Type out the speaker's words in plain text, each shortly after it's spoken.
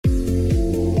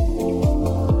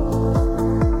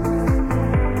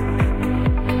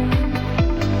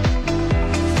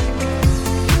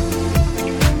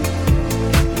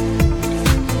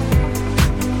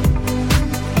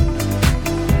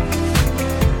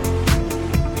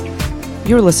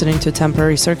You're listening to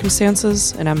Temporary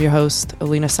Circumstances, and I'm your host,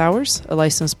 Alina Sowers, a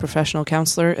licensed professional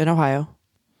counselor in Ohio.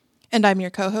 And I'm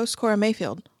your co-host, Cora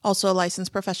Mayfield, also a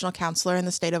licensed professional counselor in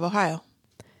the state of Ohio.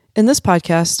 In this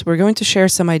podcast, we're going to share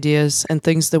some ideas and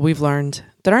things that we've learned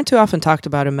that aren't too often talked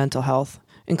about in mental health,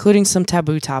 including some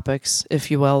taboo topics,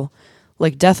 if you will,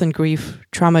 like death and grief,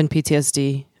 trauma and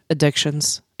PTSD,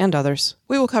 addictions, and others.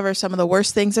 We will cover some of the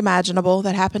worst things imaginable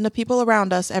that happen to people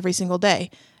around us every single day,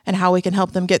 and how we can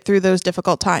help them get through those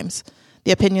difficult times.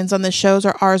 The opinions on this show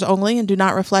are ours only and do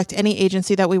not reflect any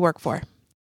agency that we work for.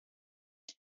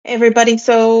 Hey everybody,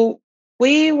 so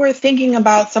we were thinking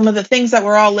about some of the things that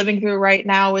we're all living through right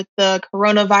now with the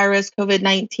coronavirus,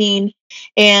 COVID-19,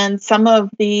 and some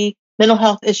of the mental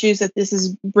health issues that this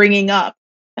is bringing up.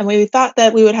 And we thought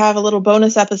that we would have a little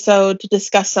bonus episode to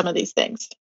discuss some of these things.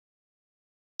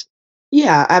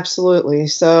 Yeah, absolutely.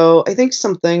 So I think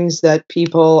some things that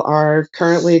people are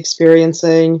currently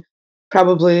experiencing,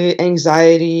 probably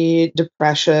anxiety,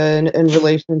 depression in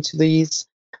relation to these,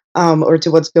 or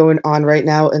to what's going on right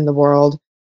now in the world.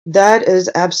 That is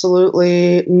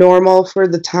absolutely normal for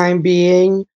the time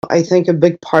being. I think a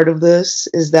big part of this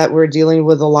is that we're dealing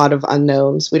with a lot of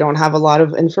unknowns. We don't have a lot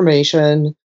of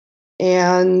information.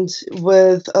 And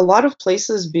with a lot of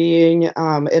places being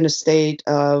in a state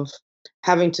of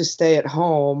having to stay at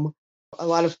home, a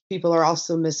lot of people are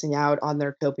also missing out on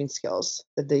their coping skills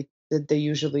that they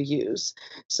usually use.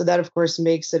 So that of course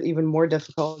makes it even more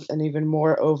difficult and even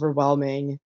more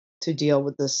overwhelming to deal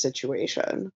with this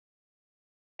situation.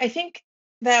 I think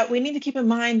that we need to keep in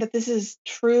mind that this is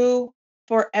true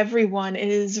for everyone. It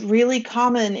is really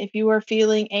common if you are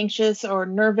feeling anxious or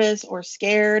nervous or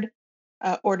scared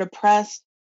or depressed.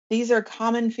 These are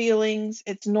common feelings.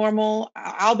 It's normal.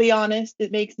 I'll be honest,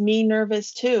 it makes me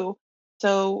nervous too.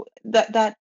 So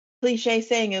that cliche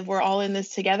saying of we're all in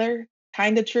this together,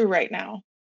 kind of true right now.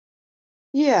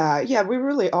 Yeah, we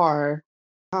really are.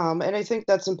 And I think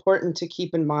that's important to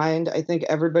keep in mind. I think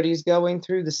everybody's going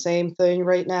through the same thing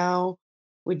right now.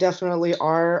 We definitely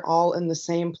are all in the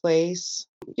same place.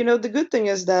 The good thing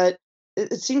is that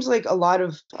it seems like a lot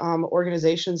of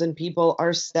organizations and people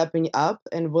are stepping up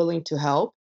and willing to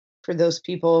help for those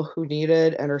people who need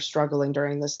it and are struggling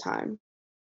during this time.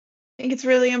 I think it's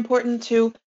really important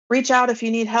to reach out if you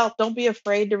need help. Don't be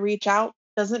afraid to reach out.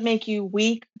 Doesn't make you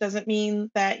weak, doesn't mean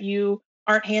that you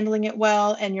aren't handling it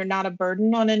well and you're not a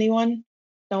burden on anyone.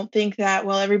 Don't think that,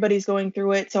 well, everybody's going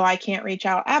through it, so I can't reach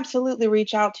out. Absolutely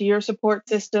reach out to your support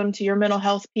system, to your mental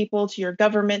health people, to your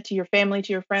government, to your family,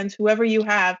 to your friends, whoever you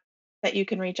have that you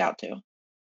can reach out to.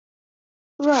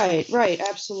 Right,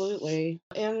 absolutely.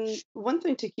 And one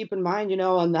thing to keep in mind,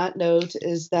 on that note,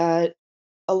 is that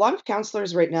a lot of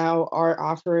counselors right now are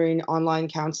offering online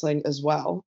counseling as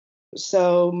well.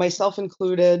 So, myself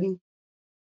included,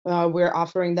 we're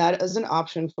offering that as an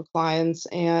option for clients.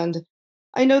 And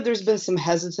I know there's been some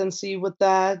hesitancy with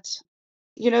that.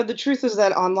 The truth is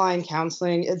that online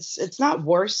counseling, it's not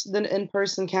worse than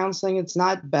in-person counseling. It's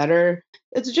not better.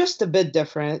 It's just a bit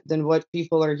different than what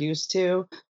people are used to.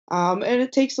 And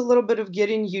it takes a little bit of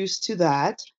getting used to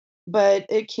that, but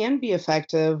it can be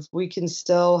effective. We can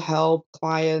still help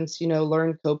clients,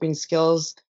 learn coping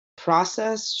skills,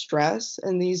 process stress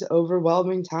in these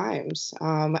overwhelming times.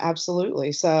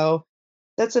 Absolutely. So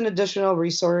that's an additional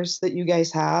resource that you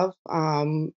guys have,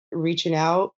 reaching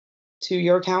out to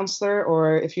your counselor,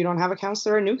 or if you don't have a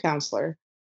counselor, a new counselor,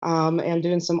 and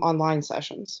doing some online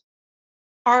sessions.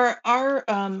 Our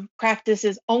practice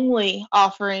is only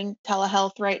offering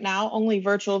telehealth right now, only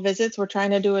virtual visits. We're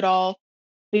trying to do it all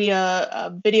via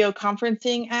a video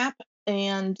conferencing app.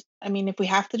 And I mean, if we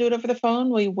have to do it over the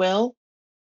phone, we will.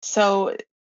 So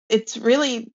it's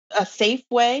really a safe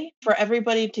way for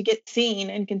everybody to get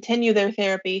seen and continue their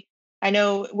therapy. I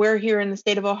know we're here in the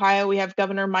state of Ohio. We have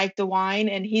Governor Mike DeWine,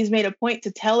 and he's made a point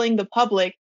to telling the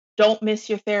public, don't miss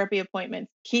your therapy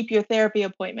appointments, keep your therapy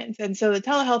appointments. And so the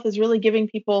telehealth is really giving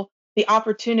people the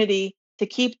opportunity to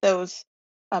keep those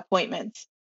appointments.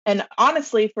 And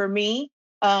honestly, for me,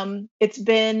 it's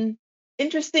been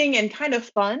interesting and kind of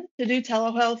fun to do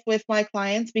telehealth with my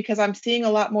clients because I'm seeing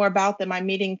a lot more about them. I'm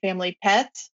meeting family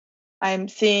pets. I'm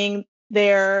seeing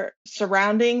their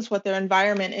surroundings, what their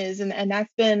environment is, and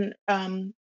that's been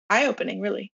eye-opening,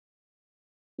 really.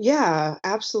 Yeah,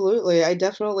 absolutely. I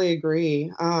definitely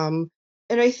agree. And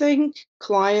I think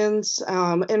clients,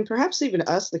 and perhaps even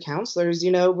us, the counselors,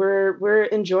 we're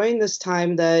enjoying this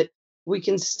time that we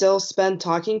can still spend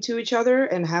talking to each other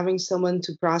and having someone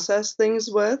to process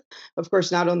things with. Of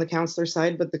course, not on the counselor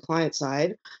side, but the client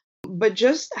side. But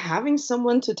just having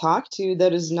someone to talk to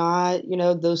that is not,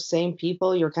 those same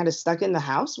people you're kind of stuck in the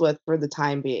house with for the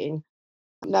time being.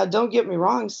 Now, don't get me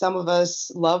wrong, some of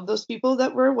us love those people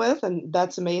that we're with, and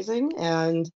that's amazing.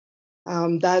 And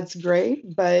that's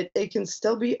great, but it can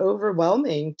still be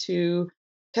overwhelming to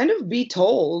kind of be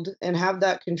told and have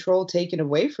that control taken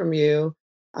away from you.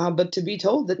 But to be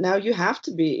told that now you have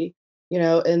to be,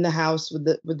 in the house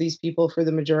with these people for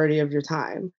the majority of your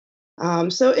time.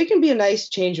 So it can be a nice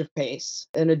change of pace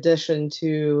in addition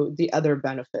to the other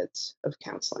benefits of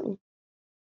counseling.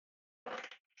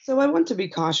 So I want to be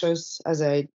cautious as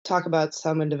I talk about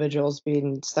some individuals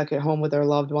being stuck at home with their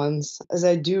loved ones, as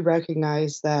I do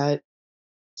recognize that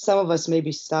some of us may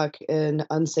be stuck in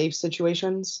unsafe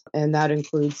situations, and that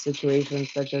includes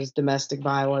situations such as domestic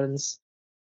violence,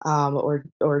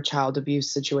 or child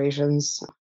abuse situations.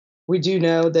 We do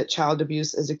know that child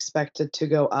abuse is expected to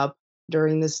go up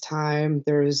during this time.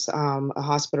 There's a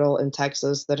hospital in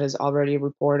Texas that has already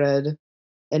reported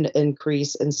an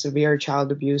increase in severe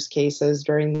child abuse cases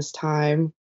during this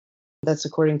time. That's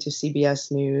according to CBS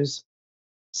News.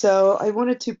 So I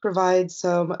wanted to provide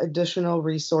some additional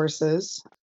resources.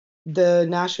 The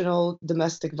National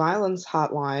Domestic Violence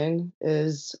Hotline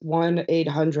is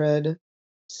 1-800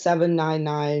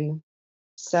 799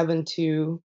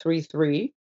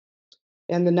 7233,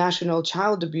 and the National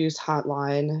Child Abuse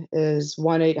Hotline is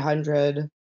 1-800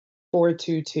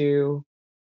 422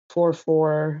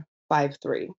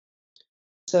 4453.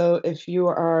 So if you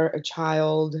are a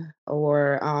child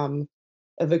or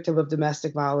a victim of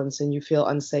domestic violence and you feel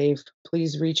unsafe,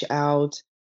 please reach out.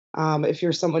 If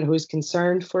you're someone who is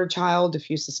concerned for a child, if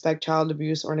you suspect child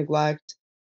abuse or neglect,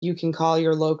 you can call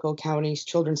your local county's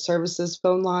Children's Services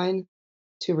phone line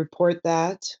to report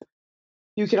that.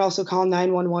 You can also call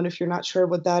 911 if you're not sure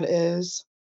what that is.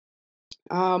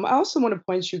 I also want to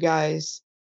point you guys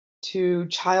to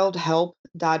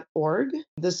childhelp.org.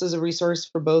 This is a resource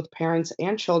for both parents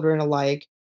and children alike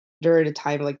during a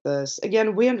time like this.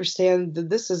 Again, we understand that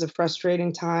this is a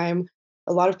frustrating time.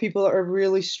 A lot of people are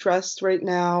really stressed right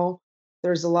now.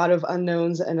 There's a lot of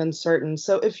unknowns and uncertain.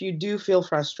 So if you do feel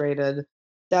frustrated,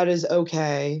 that is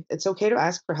okay. It's okay to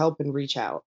ask for help and reach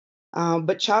out.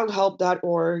 But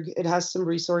childhelp.org, it has some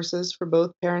resources for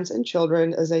both parents and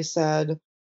children, as I said,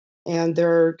 and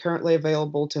they're currently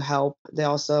available to help. They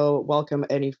also welcome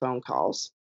any phone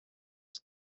calls.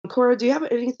 Cora, do you have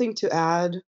anything to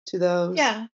add to those?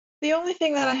 Yeah. The only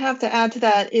thing that I have to add to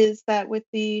that is that with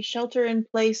the shelter in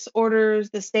place orders,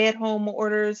 the stay at home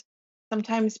orders,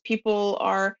 sometimes people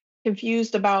are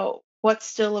confused about what's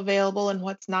still available and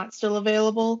what's not still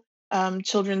available.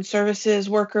 Children's services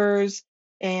workers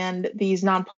and these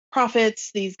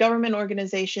nonprofits, these government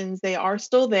organizations, they are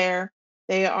still there.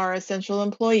 They are essential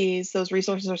employees. Those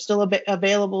resources are still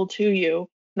available to you.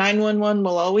 911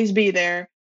 will always be there.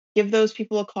 Give those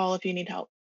people a call if you need help.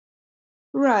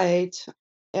 Right.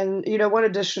 And one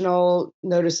additional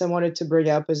notice I wanted to bring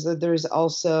up is that there's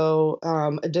also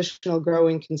additional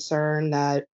growing concern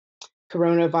that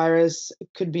coronavirus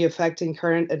could be affecting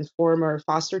current and former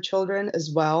foster children as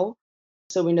well.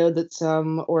 So we know that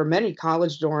some or many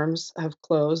college dorms have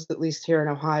closed, at least here in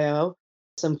Ohio.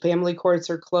 Some family courts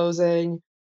are closing.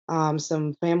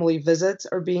 Some family visits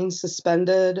are being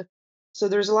suspended. So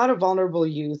there's a lot of vulnerable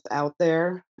youth out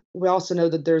there. We also know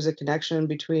that there's a connection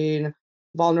between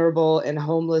vulnerable and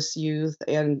homeless youth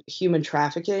and human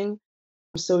trafficking.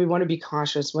 So we want to be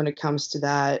cautious when it comes to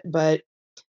that. But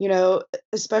you know,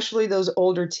 especially those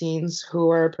older teens who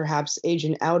are perhaps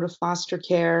aging out of foster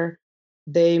care,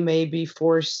 they may be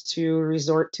forced to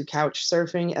resort to couch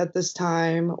surfing at this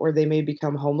time, or they may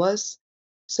become homeless.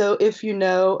 So if you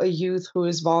know a youth who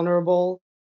is vulnerable,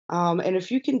 and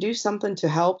if you can do something to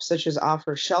help, such as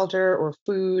offer shelter or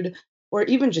food, or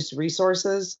even just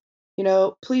resources,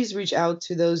 please reach out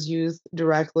to those youth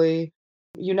directly.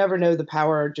 You never know the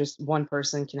power just one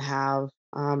person can have.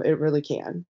 It really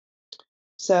can.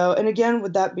 So, and again,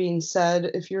 with that being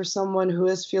said, if you're someone who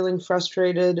is feeling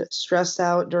frustrated, stressed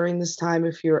out during this time,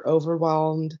 if you're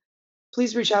overwhelmed,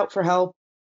 please reach out for help.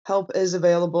 Help is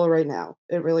available right now.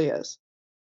 It really is.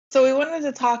 So we wanted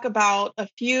to talk about a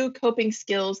few coping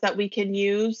skills that we can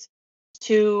use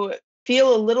to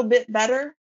feel a little bit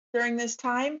better during this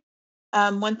time.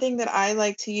 One thing that I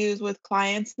like to use with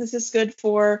clients, this is good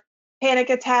for panic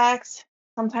attacks.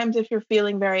 Sometimes if you're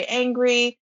feeling very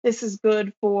angry, this is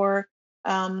good for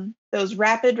those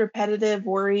rapid, repetitive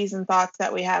worries and thoughts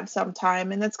that we have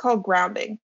sometime, and that's called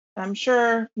grounding. I'm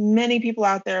sure many people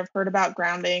out there have heard about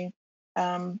grounding.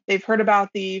 They've heard about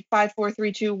the 5, 4,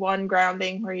 3, 2, 1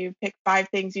 grounding, where you pick 5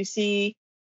 things you see,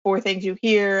 4 things you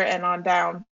hear, and on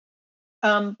down.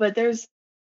 But there's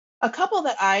a couple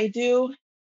that I do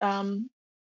um,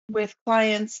 with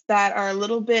clients that are a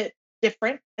little bit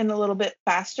different and a little bit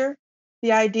faster.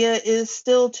 the idea is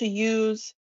still to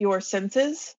use your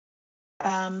senses.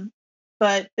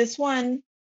 But this one,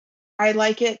 I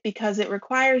like it because it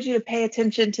requires you to pay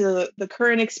attention to the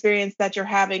current experience that you're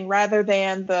having rather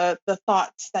than the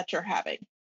thoughts that you're having.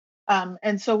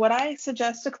 And so, what I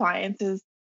suggest to clients is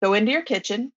go into your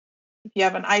kitchen. If you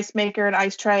have an ice maker, an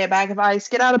ice tray, a bag of ice,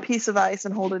 get out a piece of ice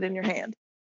and hold it in your hand.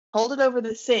 Hold it over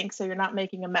the sink so you're not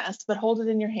making a mess, but hold it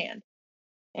in your hand.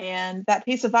 And that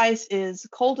piece of ice is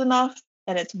cold enough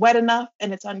and it's wet enough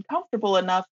and it's uncomfortable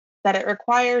enough that it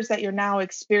requires that you're now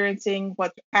experiencing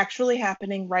what's actually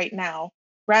happening right now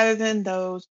rather than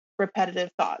those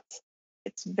repetitive thoughts.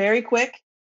 It's very quick,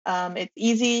 it's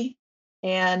easy,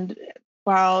 and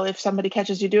while if somebody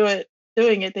catches you doing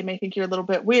it, they may think you're a little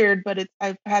bit weird, but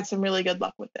I've had some really good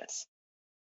luck with this.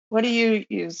 What do you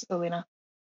use, Alina?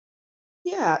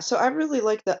 Yeah, so I really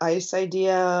like the ice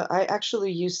idea. I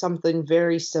actually use something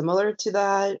very similar to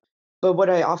that, but what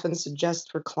I often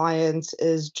suggest for clients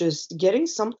is just getting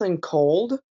something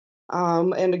cold.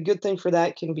 And a good thing for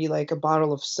that can be like a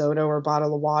bottle of soda or a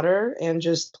bottle of water and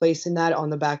just placing that on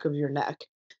the back of your neck.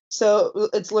 So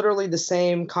it's literally the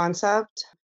same concept,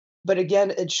 but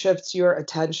again, it shifts your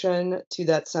attention to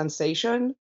that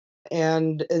sensation.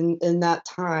 And in that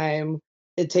time,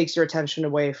 it takes your attention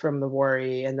away from the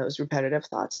worry and those repetitive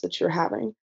thoughts that you're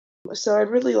having. So I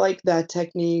really like that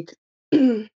technique.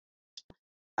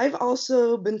 I've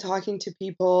also been talking to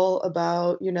people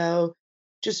about,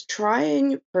 just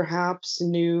trying perhaps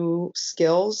new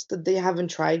skills that they haven't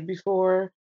tried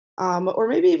before, or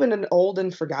maybe even an old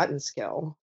and forgotten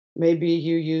skill. Maybe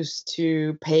you used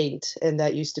to paint, and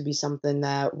that used to be something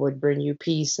that would bring you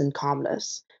peace and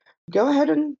calmness. Go ahead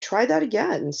and try that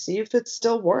again, see if it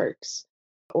still works.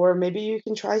 Or maybe you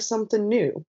can try something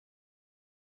new.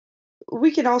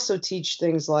 We can also teach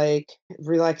things like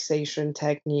relaxation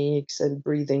techniques and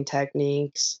breathing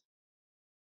techniques.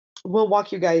 We'll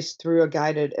walk you guys through a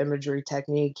guided imagery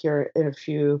technique here in a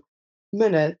few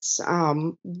minutes.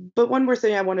 But one more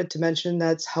thing I wanted to mention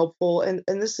that's helpful, and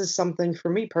this is something for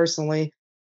me personally.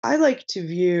 I like to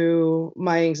view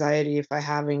my anxiety, if I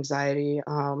have anxiety,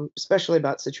 especially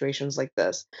about situations like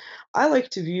this, I like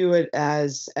to view it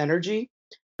as energy.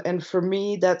 And for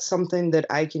me, that's something that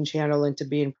I can channel into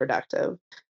being productive.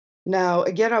 Now,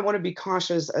 again, I want to be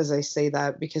cautious as I say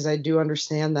that because I do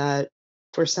understand that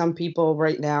for some people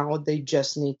right now, they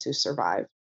just need to survive.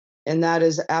 And that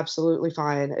is absolutely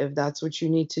fine. If that's what you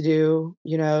need to do,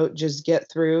 just get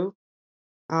through,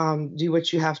 do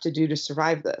what you have to do to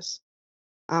survive this.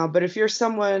 But if you're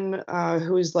someone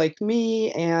who is like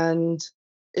me and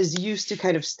is used to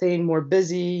kind of staying more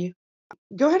busy,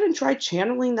 go ahead and try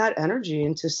channeling that energy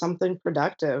into something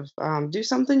productive. Do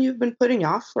something you've been putting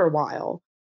off for a while.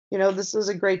 This is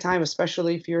a great time,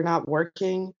 especially if you're not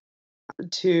working,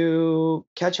 to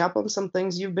catch up on some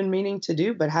things you've been meaning to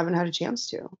do but haven't had a chance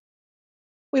to.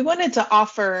 We wanted to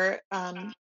offer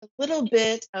a little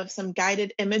bit of some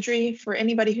guided imagery for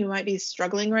anybody who might be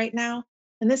struggling right now.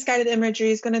 And this guided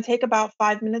imagery is going to take about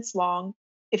 5 minutes long.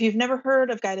 If you've never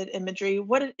heard of guided imagery,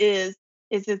 what it is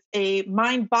it's a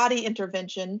mind body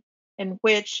intervention in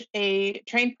which a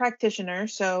trained practitioner,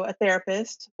 so a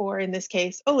therapist, or in this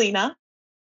case, Alina,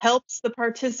 helps the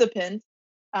participant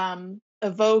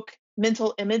evoke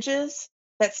mental images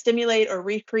that stimulate or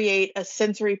recreate a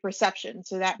sensory perception.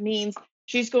 So that means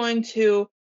she's going to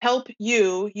help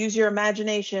you use your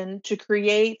imagination to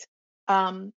create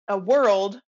a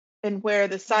world in where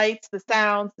the sights, the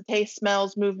sounds, the taste,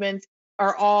 smells, movements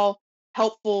are all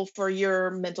helpful for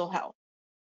your mental health.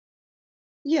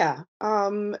 Yeah,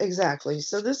 exactly.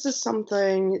 So this is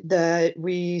something that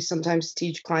we sometimes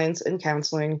teach clients in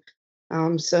counseling.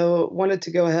 So wanted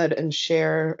to go ahead and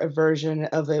share a version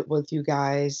of it with you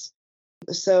guys.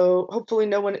 So hopefully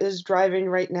no one is driving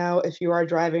right now. If you are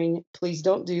driving, please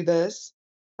don't do this.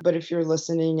 But if you're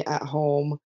listening at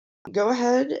home, go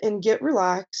ahead and get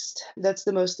relaxed. That's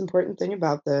the most important thing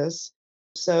about this.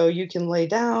 So you can lay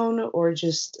down or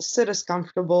just sit as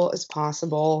comfortable as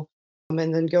possible.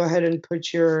 And then go ahead and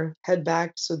put your head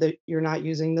back so that you're not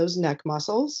using those neck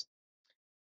muscles.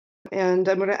 And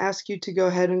I'm going to ask you to go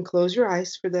ahead and close your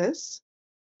eyes for this.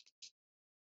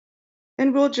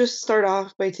 And we'll just start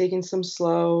off by taking some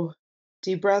slow,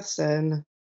 deep breaths in.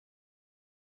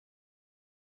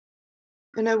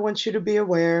 And I want you to be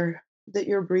aware that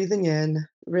you're breathing in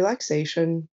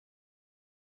relaxation.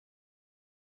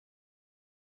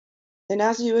 And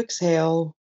as you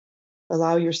exhale,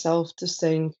 allow yourself to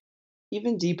sink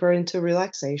even deeper into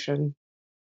relaxation,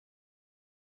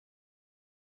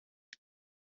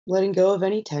 letting go of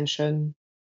any tension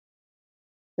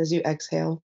as you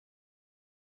exhale.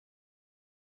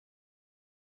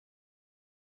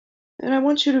 And I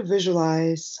want you to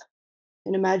visualize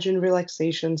and imagine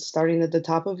relaxation starting at the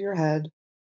top of your head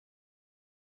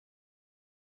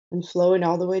and flowing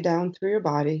all the way down through your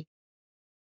body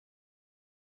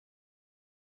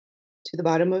to the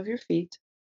bottom of your feet.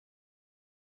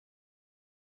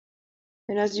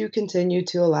 And as you continue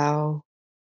to allow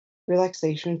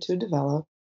relaxation to develop,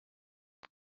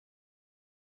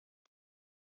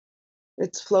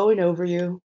 it's flowing over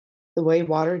you the way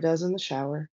water does in the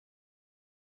shower.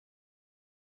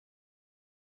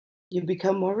 You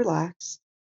become more relaxed,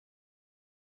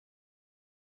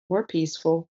 more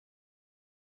peaceful,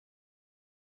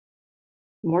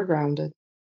 more grounded.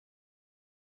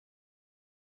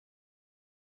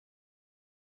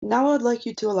 Now I'd like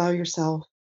you to allow yourself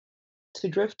to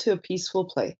drift to a peaceful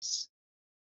place.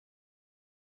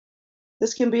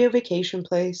 This can be a vacation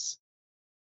place,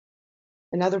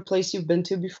 another place you've been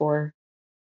to before,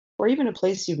 or even a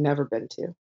place you've never been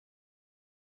to.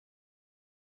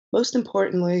 Most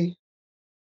importantly,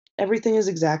 everything is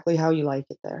exactly how you like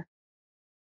it there.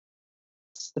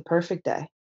 It's the perfect day,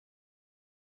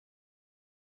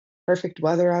 perfect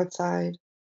weather outside.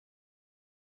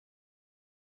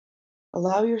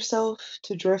 Allow yourself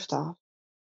to drift off.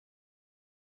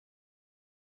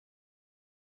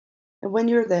 And when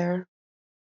you're there,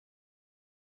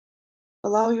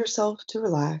 allow yourself to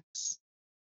relax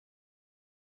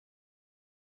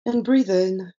and breathe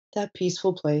in that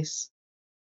peaceful place.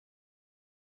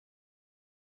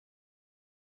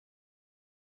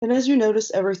 And as you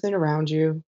notice everything around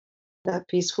you, that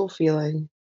peaceful feeling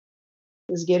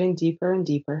is getting deeper and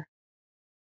deeper.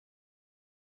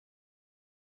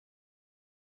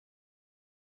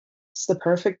 It's the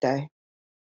perfect day.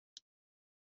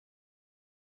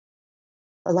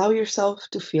 Allow yourself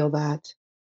to feel that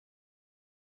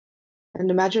and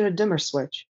imagine a dimmer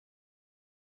switch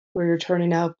where you're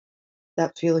turning up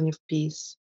that feeling of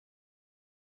peace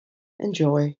and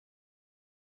joy.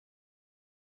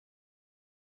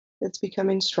 It's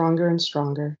becoming stronger and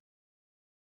stronger.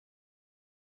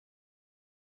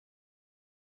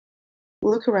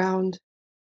 Look around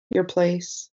your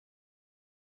place,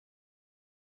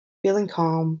 feeling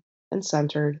calm and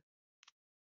centered.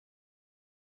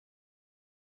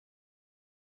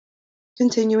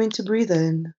 Continuing to breathe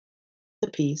in the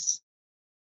peace.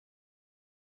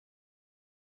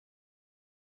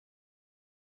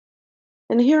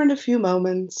 And here in a few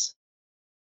moments,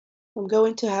 I'm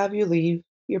going to have you leave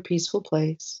your peaceful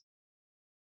place.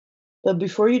 But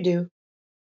before you do,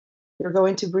 you're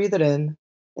going to breathe it in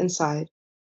inside.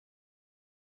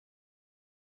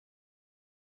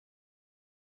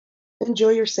 Enjoy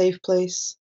your safe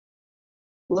place.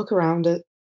 Look around it.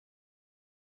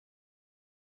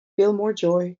 Feel more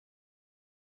joy,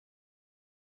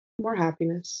 more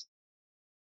happiness.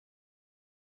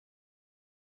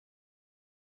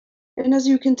 And as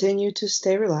you continue to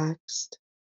stay relaxed,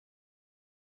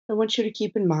 I want you to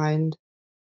keep in mind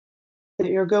that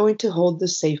you're going to hold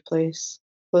this safe place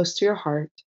close to your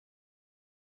heart,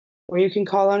 where you can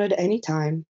call on it any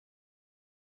time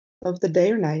of the day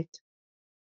or night,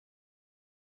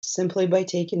 simply by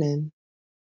taking in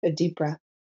a deep breath.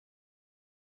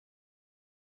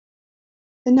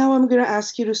 And now I'm going to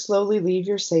ask you to slowly leave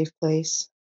your safe place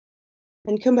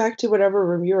and come back to whatever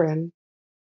room you're in.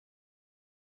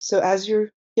 So as you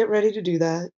get ready to do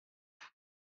that,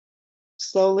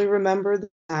 slowly remember the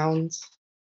sounds,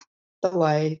 the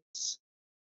lights,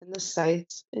 and the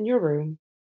sights in your room.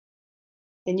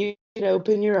 And you can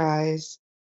open your eyes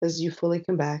as you fully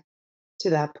come back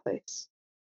to that place.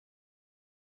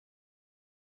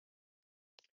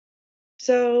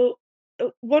 So,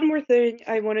 one more thing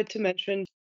I wanted to mention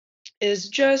is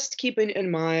just keeping in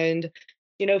mind,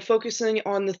 focusing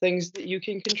on the things that you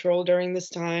can control during this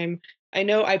time. I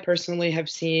know I personally have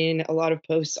seen a lot of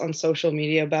posts on social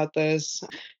media about this,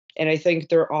 and I think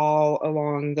they're all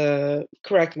along the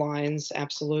correct lines.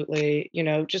 Absolutely.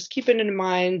 Just keeping in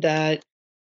mind that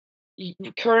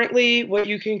currently what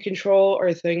you can control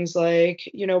are things like,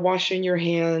 washing your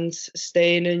hands,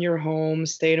 staying in your home,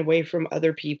 staying away from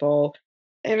other people.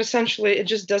 And essentially, it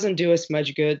just doesn't do us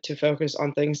much good to focus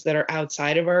on things that are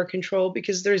outside of our control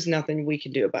because there's nothing we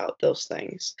can do about those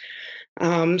things.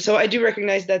 So I do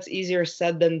recognize that's easier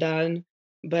said than done,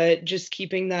 but just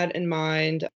keeping that in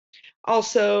mind.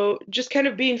 Also, just kind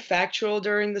of being factual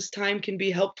during this time can be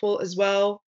helpful as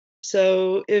well.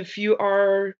 So if you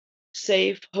are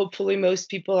safe, hopefully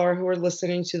most people are who are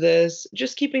listening to this,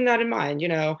 just keeping that in mind.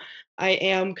 I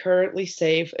am currently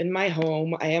safe in my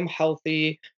home. I am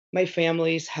healthy. My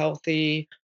family's healthy.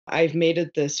 I've made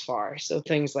it this far. So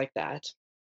things like that.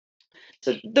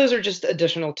 So those are just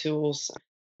additional tools.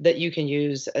 that you can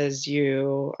use as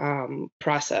you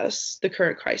process the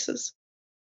current crisis.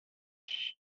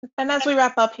 And as we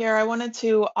wrap up here, I wanted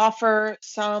to offer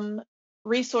some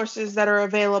resources that are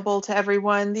available to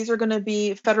everyone. These are going to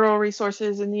be federal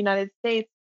resources in the United States.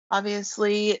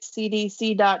 Obviously,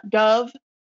 cdc.gov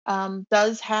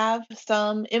does have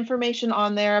some information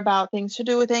on there about things to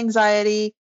do with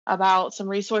anxiety, about some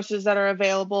resources that are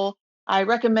available. I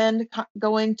recommend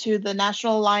going to the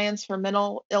National Alliance for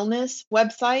Mental Illness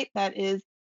website. That is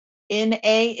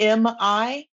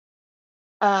NAMI,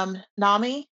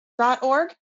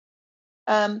 NAMI.org.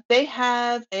 They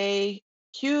have a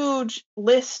huge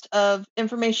list of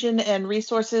information and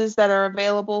resources that are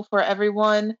available for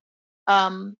everyone,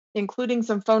 including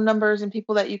some phone numbers and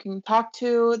people that you can talk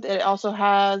to. It also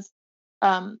has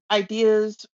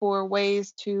ideas for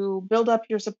ways to build up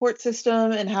your support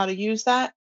system and how to use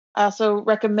that. I also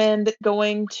recommend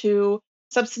going to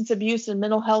Substance Abuse and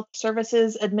Mental Health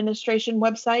Services Administration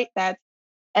website. That's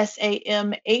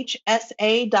samhsa.gov.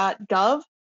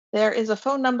 There is a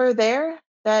phone number there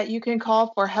that you can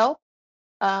call for help.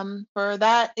 For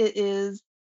that, it's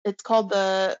called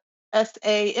the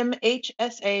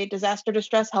SAMHSA Disaster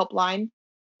Distress Helpline,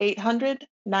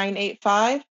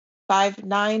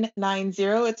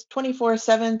 800-985-5990. It's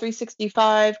 24/7,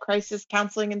 365 crisis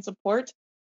counseling and support.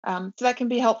 So that can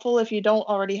be helpful if you don't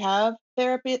already have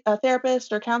a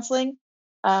therapist or counseling.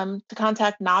 To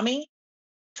contact NAMI,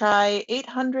 try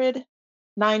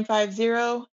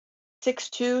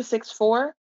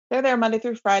 800-950-6264. They're there Monday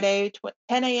through Friday,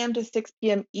 10 a.m. to 6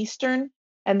 p.m. Eastern,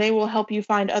 and they will help you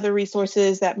find other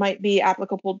resources that might be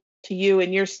applicable to you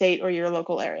in your state or your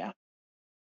local area.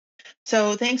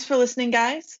 So thanks for listening,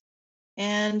 guys,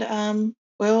 and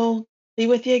we'll be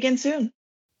with you again soon.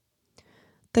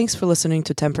 Thanks for listening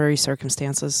to Temporary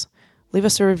Circumstances. Leave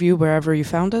us a review wherever you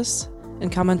found us,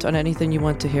 and comment on anything you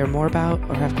want to hear more about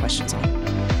or have questions on.